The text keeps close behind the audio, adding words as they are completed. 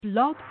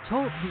Blog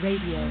Talk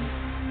Radio.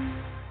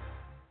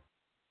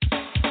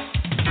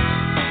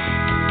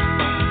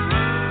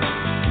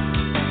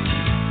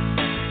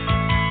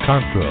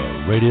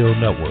 Contra Radio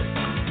Network,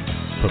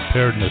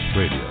 Preparedness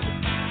Radio,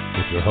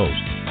 with your host,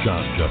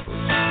 John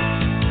Jeffers.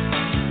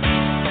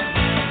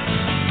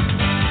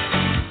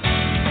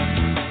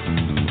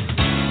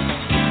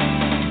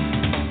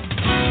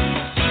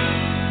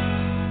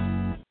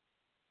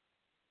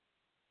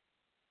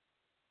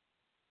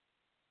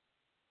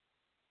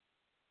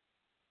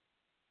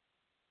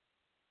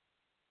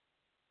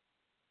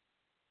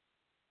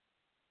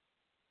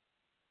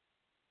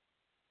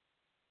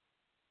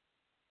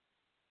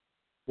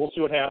 We'll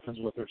see what happens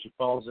with her. She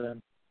calls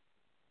in.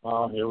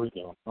 Here we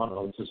go. I don't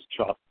know. This is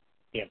Chuck.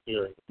 Can't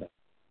hear it.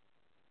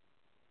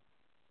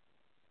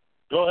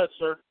 Go ahead,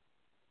 sir.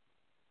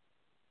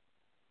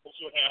 We'll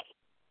see what happens.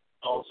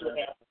 We'll see what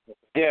happens.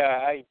 Yeah,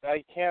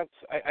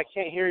 I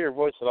can't hear your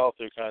voice at all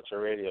through Contra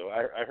Radio.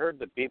 I heard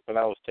the beep when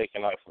I was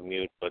taken off of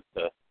mute, but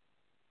go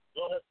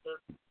ahead,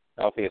 sir.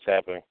 I don't think it's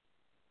happening.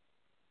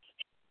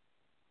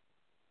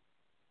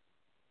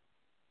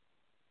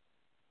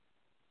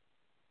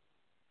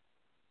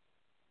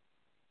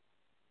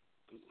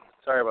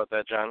 Sorry about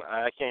that, John.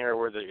 I can't hear a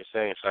word that you're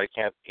saying, so I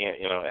can't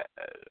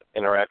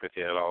interact with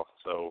you at all.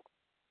 So,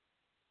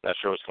 not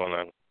sure what's going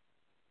on.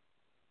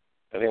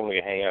 I think I'm going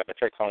to hang up. I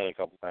tried calling a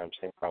couple times,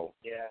 same problem.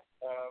 Yeah,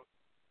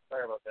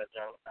 sorry about that,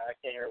 John. I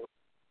can't hear.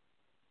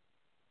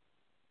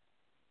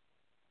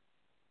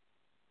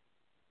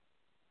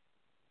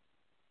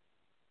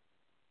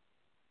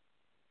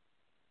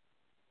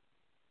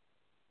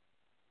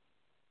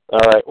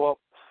 All right. Well,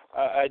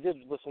 I did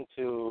listen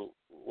to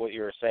what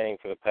you were saying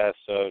for the past,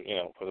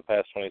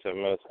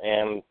 27 minutes,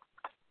 and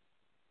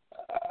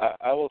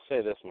I will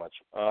say this much: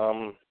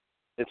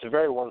 it's a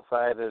very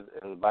one-sided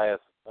and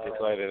biased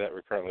society that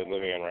we're currently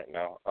living in right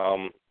now.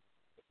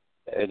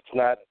 It's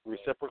not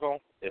reciprocal.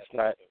 It's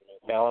not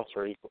balanced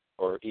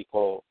or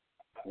equal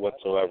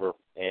whatsoever,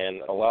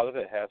 and a lot of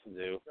it has to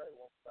do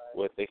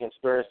with the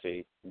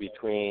conspiracy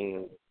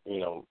between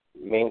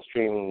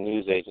mainstream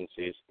news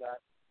agencies,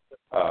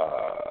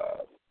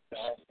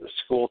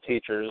 school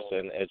teachers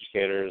and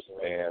educators,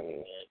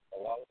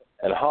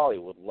 and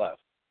Hollywood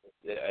left.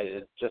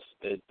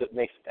 It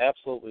makes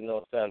absolutely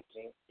no sense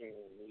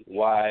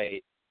why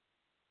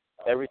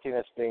everything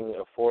that's being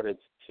afforded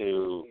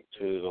to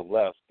the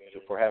left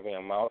for having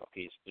a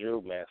mouthpiece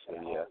through mass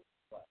media,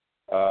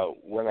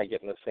 we're not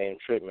getting the same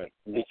treatment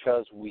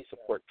because we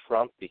support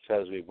Trump,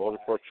 because we voted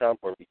for Trump,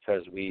 or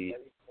because we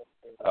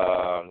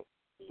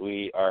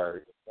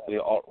are the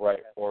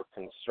alt-right or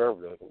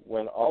conservative,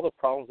 when all the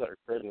problems that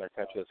occurred in their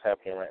country that's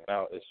happening right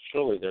now is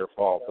truly their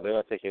fault, but they're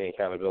not taking any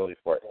accountability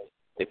for it.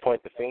 They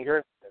point the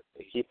finger,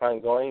 they keep on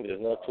going, there's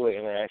no two-way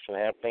interaction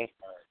happening,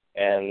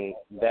 and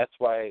that's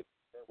why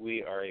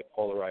we are a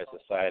polarized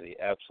society,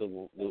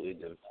 absolutely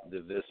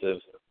divisive.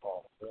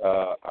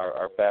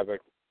 Our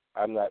fabric,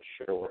 I'm not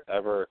sure will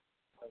ever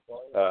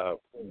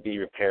be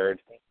repaired,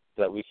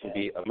 so that we can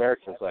be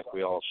Americans like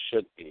we all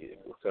should be,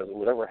 because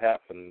whatever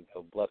happened,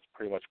 the left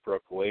pretty much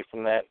broke away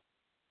from that,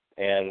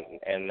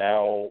 and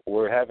now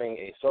we're having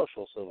a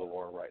social civil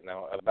war right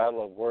now, a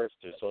battle of words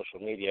through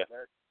social media,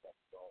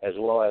 as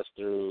well as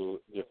through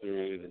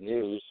the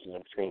news,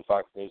 between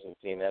Fox News and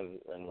CNN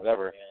and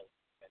whatever,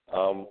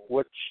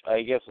 which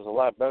I guess is a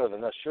lot better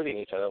than us shooting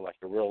each other like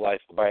a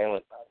real-life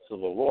violent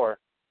civil war,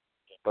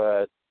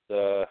 but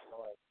the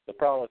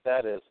problem with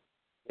that is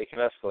it can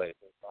escalate.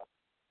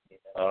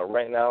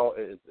 Right now,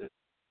 it's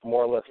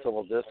more or less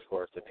civil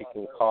discourse. If you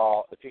can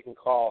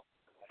call,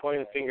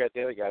 pointing the finger at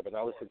the other guy, but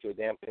not listen to a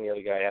damn thing the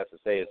other guy has to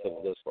say is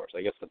civil discourse.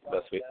 I guess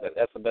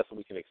that's the best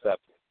we can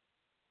accept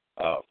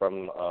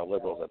from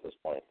liberals at this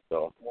point.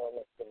 So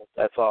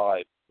that's all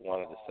I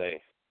wanted to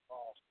say